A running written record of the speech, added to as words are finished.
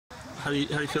How do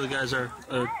you feel the guys are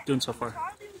doing so far?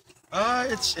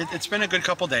 It's been a good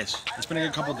couple days. It's been a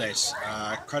good couple days.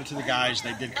 Credit to the guys;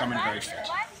 they did come in very fit.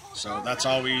 So that's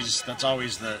always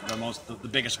the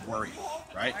biggest worry,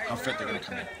 right? How fit they're going to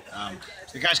come in.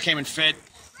 So the guys came in fit,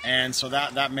 and so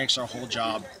that makes our whole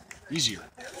job easier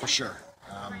for sure.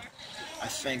 I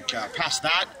think past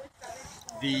that,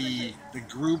 the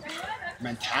group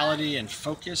mentality and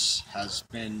focus has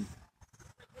been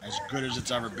as good as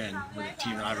it's ever been with a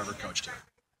team that I've ever coached here.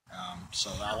 So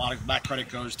a lot of that credit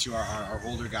goes to our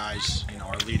older guys,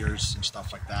 our leaders and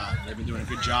stuff like that. They've been doing a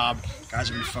good job. Guys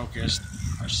have been focused.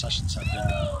 Our sessions have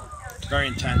been very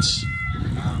intense.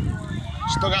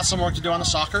 Still got some work to do on the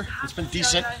soccer. It's been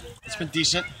decent,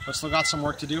 but still got some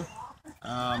work to do.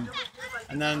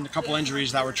 And then a couple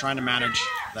injuries that we're trying to manage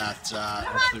that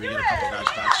hopefully we get a couple guys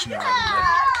back sooner rather than later.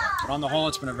 But on the whole,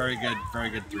 it's been a very good 3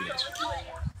 days.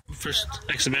 First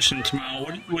exhibition tomorrow.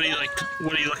 What are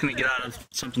you looking to get out of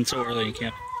something so early in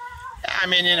camp? I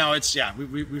mean,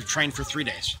 we've trained for 3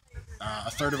 days. A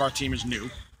third of our team is new,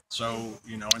 so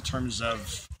in terms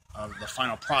of the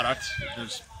final product,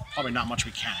 there's probably not much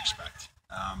we can expect.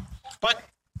 But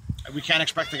we can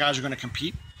expect the guys are going to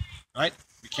compete, right?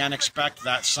 We can expect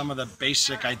that some of the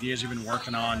basic ideas we've been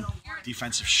working on,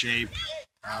 defensive shape,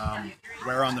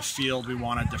 where on the field we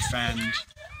want to defend,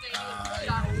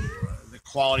 the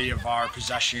quality of our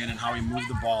possession and how we move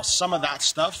the ball. Some of that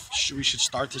stuff, we should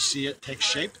start to see it take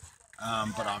shape,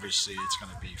 but obviously it's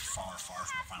going to be far, far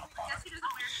from the final product.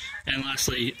 And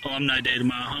lastly, Alumni Day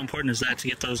tomorrow. How important is that to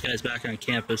get those guys back on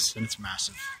campus? And it's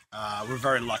massive. We're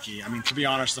very lucky. I mean, to be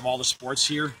honest, of all the sports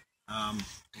here,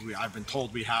 I've been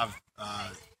told we have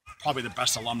probably the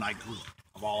best alumni group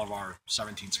of all of our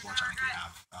 17 sports I think we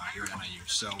have here at NIU.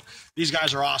 So these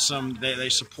guys are awesome. They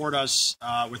support us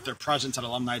with their presence at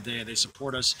Alumni Day. They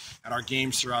support us at our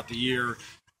games throughout the year.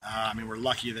 I mean, we're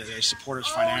lucky that they support us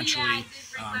financially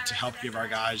to help give our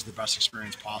guys the best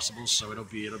experience possible. So it'll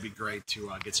be great to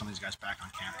get some of these guys back on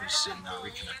campus and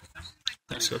reconnect with them.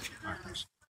 Thanks, Coach. All right, thanks.